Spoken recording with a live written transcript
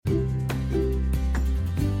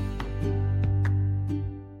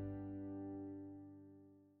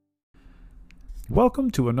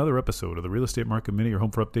Welcome to another episode of the Real Estate Market Minute, your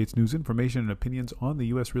home for updates, news, information, and opinions on the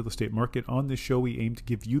U.S. real estate market. On this show, we aim to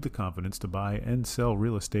give you the confidence to buy and sell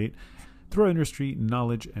real estate through our industry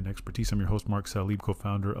knowledge and expertise. I'm your host, Mark Salib,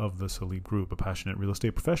 co-founder of the Salib Group, a passionate real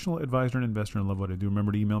estate professional, advisor, and investor, and love what I do.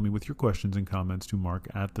 Remember to email me with your questions and comments to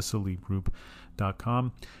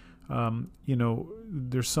mark@thesalibgroup.com.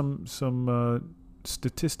 There's some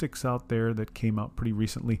statistics out there that came out pretty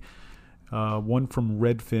recently. One from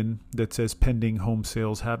Redfin that says pending home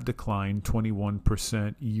sales have declined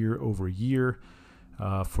 21% year over year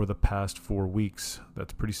for the past 4 weeks.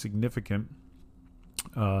 That's pretty significant.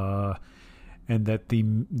 And that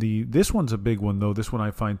this one's a big one, though. This one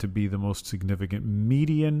I find to be the most significant.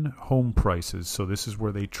 Median home prices. So this is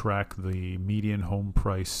where they track the median home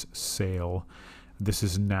price sale. This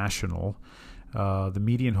is national. The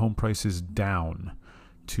median home price is down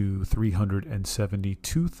to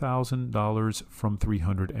 $372,000 from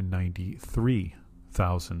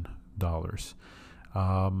 $393,000.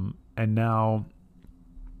 And now,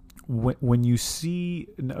 when you see,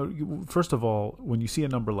 first of all, when you see a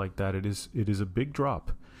number like that, it is a big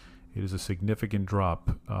drop. It is a significant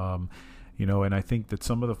drop. And I think that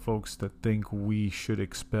some of the folks that think we should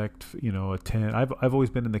expect, a 10. I've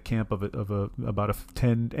always been in the camp of about a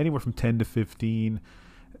 10, anywhere from 10 to 15.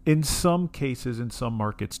 In some cases, in some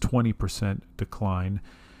markets, 20% decline.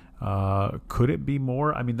 Could it be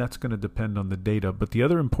more? I mean, that's going to depend on the data. But the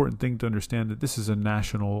other important thing to understand that this is a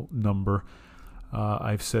national number.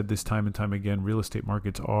 I've said this time and time again, real estate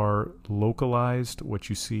markets are localized. What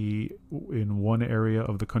you see in one area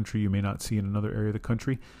of the country, you may not see in another area of the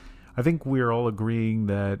country. I think we are all agreeing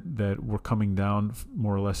that we're coming down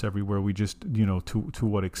more or less everywhere. We just, to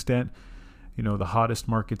what extent. The hottest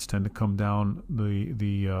markets tend to come down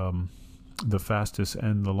the fastest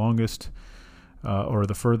and the longest, or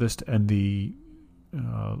the furthest, and the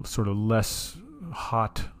sort of less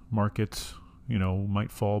hot markets,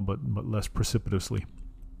 might fall, but less precipitously.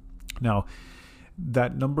 Now,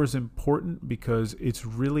 that number is important because it's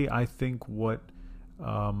really, I think, what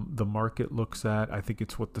the market looks at. I think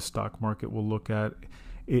it's what the stock market will look at.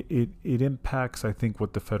 It impacts, I think,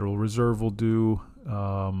 what the Federal Reserve will do.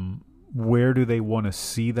 Where do they want to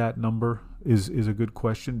see that number is a good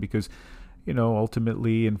question because,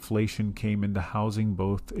 ultimately inflation came into housing,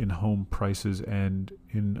 both in home prices and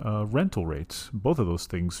in rental rates. Both of those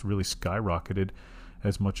things really skyrocketed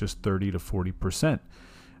as much as 30 to 40%.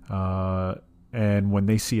 And when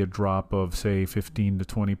they see a drop of, say, 15 to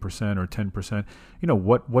 20% or 10%,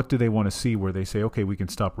 what do they want to see where they say, okay, we can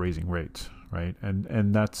stop raising rates, right?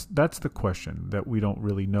 And that's the question that we don't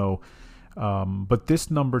really know. But this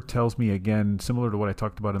number tells me, again, similar to what I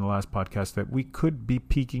talked about in the last podcast, that we could be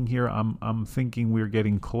peaking here. I'm thinking we're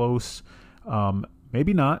getting close.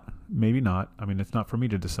 Maybe not. I mean, it's not for me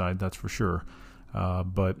to decide, that's for sure.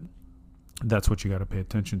 But that's what you got to pay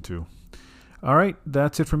attention to. All right,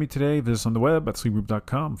 that's it for me today. Visit us on the web at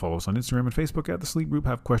sleepgroup.com. Follow us on Instagram and Facebook at The Sleep Group.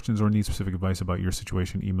 Have questions or need specific advice about your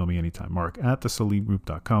situation, email me anytime.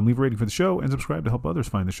 Mark@thesalibgroup.com. Leave a rating for the show and subscribe to help others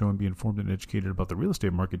find the show and be informed and educated about the real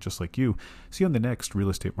estate market just like you. See you on the next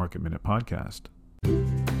Real Estate Market Minute podcast.